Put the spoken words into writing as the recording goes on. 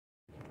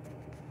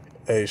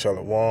Hey,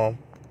 Shalom.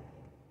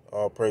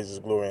 All praises,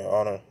 glory, and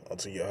honor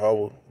unto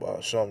Yahweh,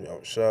 Ba'ashem,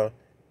 Yahushua,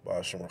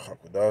 Ba'ashem,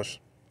 Rachakadash,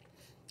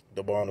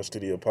 the honors to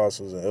the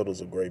apostles and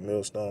elders of Great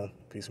Millstone.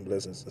 Peace and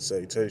blessings and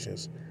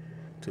salutations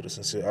to the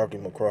sincere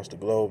alchemy across the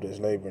globe that's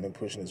laboring and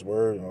pushing his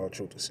word and all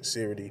truth and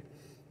sincerity.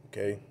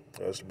 Okay,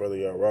 that's the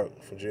brother Rock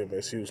from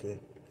GMS Houston.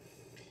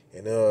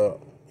 And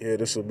yeah,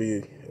 this will be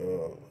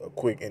a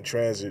quick in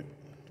transit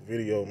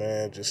video,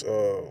 man. Just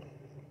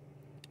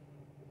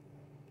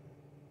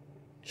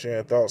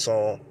sharing thoughts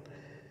on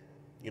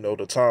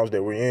the times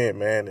that we're in,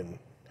 man, and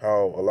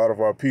how a lot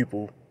of our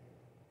people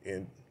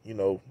and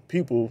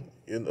people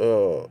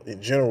in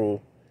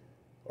general,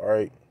 all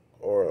right,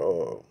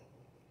 are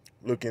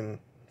looking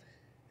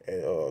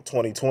at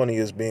 2020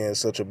 as being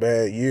such a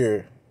bad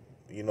year,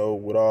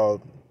 with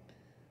all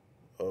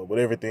with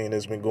everything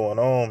that's been going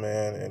on,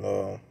 man.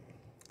 And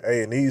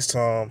hey, in these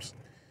times,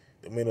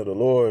 the men of the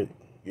Lord,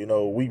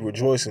 we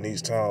rejoice in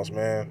these times,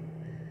 man.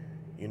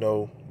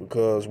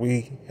 Because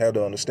we have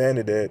the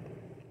understanding that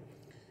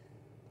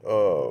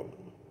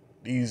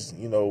these,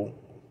 the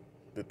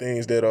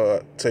things that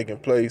are taking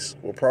place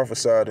were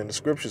prophesied in the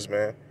scriptures,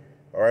 man.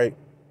 All right,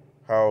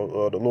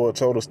 how the Lord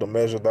told us to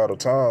measure out the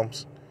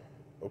times,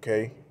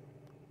 okay,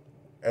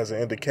 as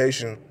an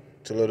indication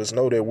to let us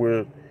know that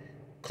we're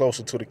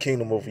closer to the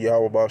kingdom of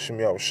Yahweh Ba'ashem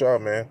Yahushua,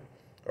 man.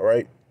 All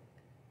right,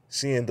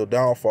 seeing the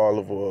downfall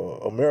of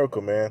America,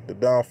 man, the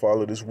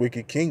downfall of this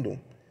wicked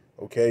kingdom,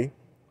 okay,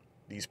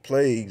 these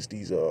plagues,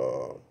 these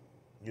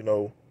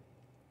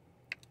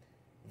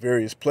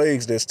various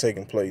plagues that's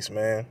taking place,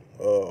 man.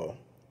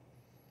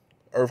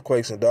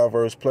 Earthquakes in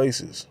diverse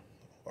places.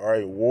 All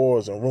right,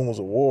 wars and rumors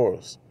of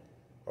wars.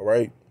 All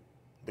right,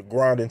 the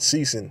grinding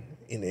ceasing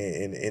in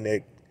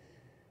that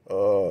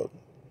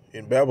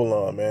in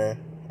Babylon,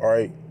 man. All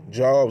right,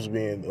 jobs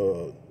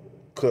being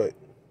cut.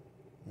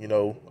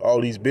 All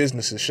these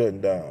businesses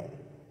shutting down.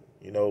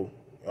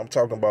 I'm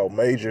talking about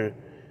major,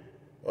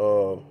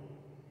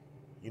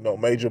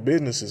 major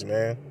businesses,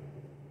 man.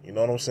 You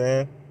know what I'm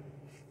saying?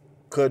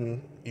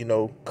 Cutting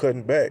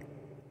back.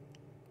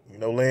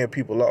 Laying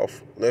people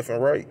off left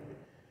and right.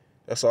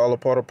 That's all a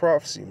part of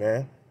prophecy,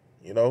 man.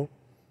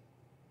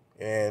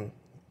 And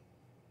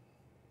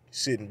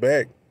sitting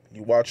back,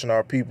 you watching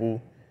our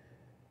people,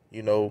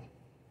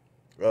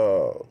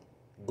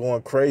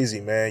 going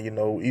crazy,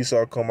 man.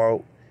 Esau come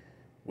out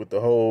with the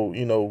whole,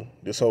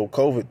 this whole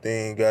COVID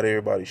thing, got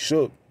everybody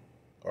shook.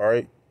 All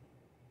right.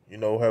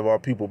 Have our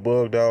people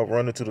bugged out,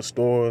 running to the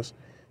stores,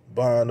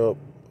 buying up,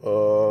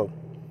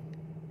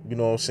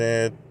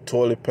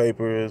 toilet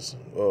papers,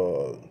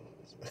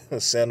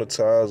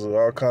 sanitizer,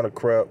 all kind of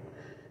crap,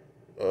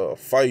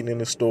 fighting in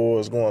the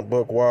stores, going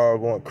buck wild,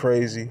 going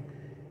crazy,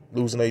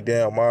 losing their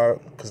damn mind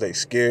because they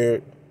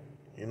scared.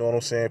 You know what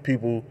I'm saying?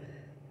 People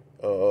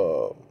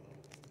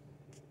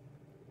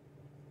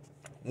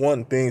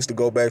wanting things to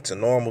go back to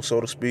normal,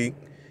 so to speak.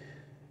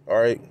 All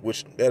right,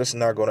 which that is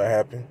not going to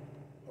happen.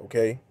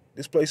 Okay,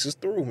 this place is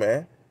through,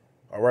 man.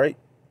 All right,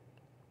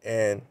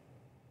 and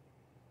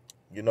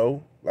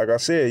like I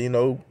said,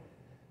 a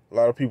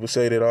lot of people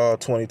say that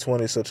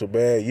 2020 is such a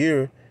bad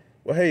year.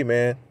 Well, hey,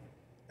 man,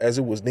 as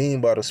it was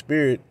deemed by the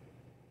Spirit,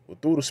 or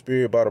through the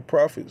Spirit by the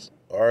prophets,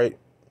 all right,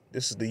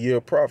 this is the year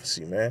of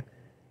prophecy, man,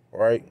 all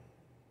right,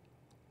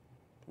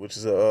 which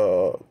is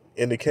a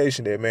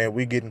indication that, man,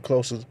 we getting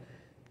closer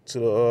to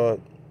the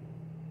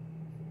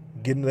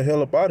getting the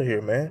hell up out of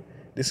here, man.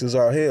 This is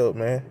our hell,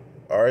 man,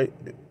 all right?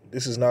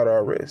 This is not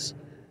our rest,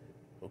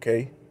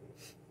 okay?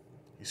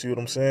 You see what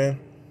I'm saying?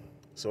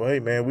 So, hey,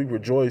 man, we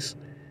rejoice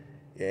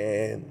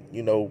and,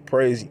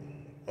 praise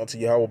unto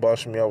Yahweh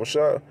Ba'ashem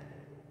Yahushua,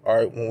 all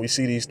right, when we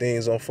see these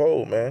things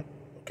unfold, man,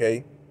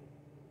 okay?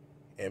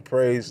 And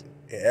praise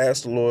and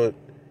ask the Lord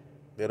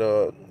that,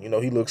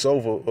 he looks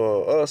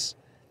over us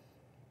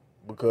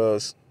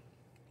because,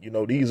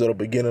 these are the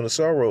beginning of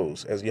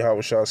sorrows, as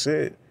Yahushua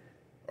said,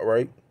 all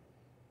right?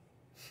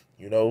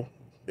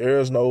 There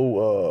is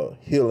no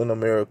healing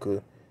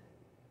America.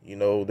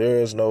 There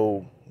is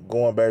no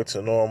going back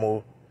to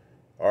normal,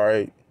 all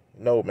right?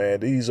 No, man,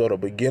 these are the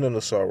beginning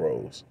of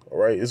sorrows, all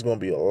right? It's going to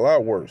be a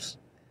lot worse,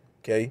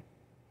 okay?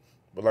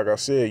 But like I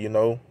said,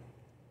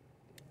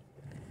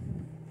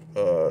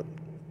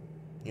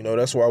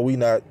 that's why we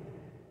not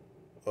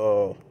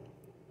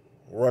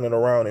running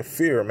around in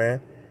fear,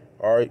 man,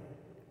 all right?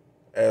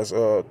 As,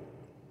 the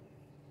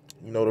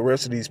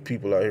rest of these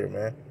people out here,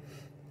 man,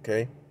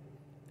 okay?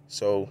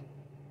 So,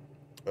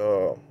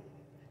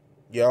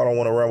 yeah, I don't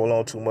want to ramble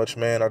on too much,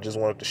 man. I just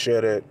wanted to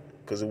share that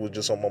because it was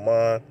just on my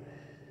mind.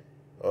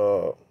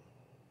 And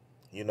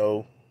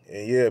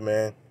yeah,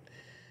 man.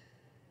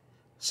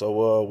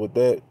 So with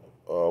that,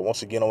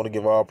 once again, I want to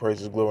give all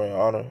praises, glory, and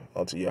honor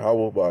unto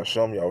Yahweh,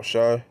 Ba'ashem,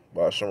 Yahushai,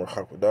 Ba'ashem,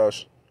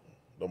 Rachakadash,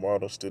 the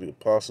martyrs to the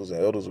apostles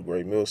and elders of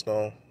Great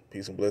Millstone.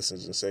 Peace and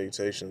blessings and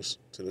salutations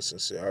to the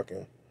sincere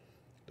Hakim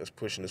that's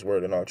pushing this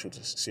word in all truth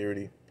and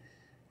sincerity.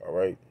 All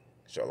right.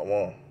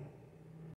 Shalom.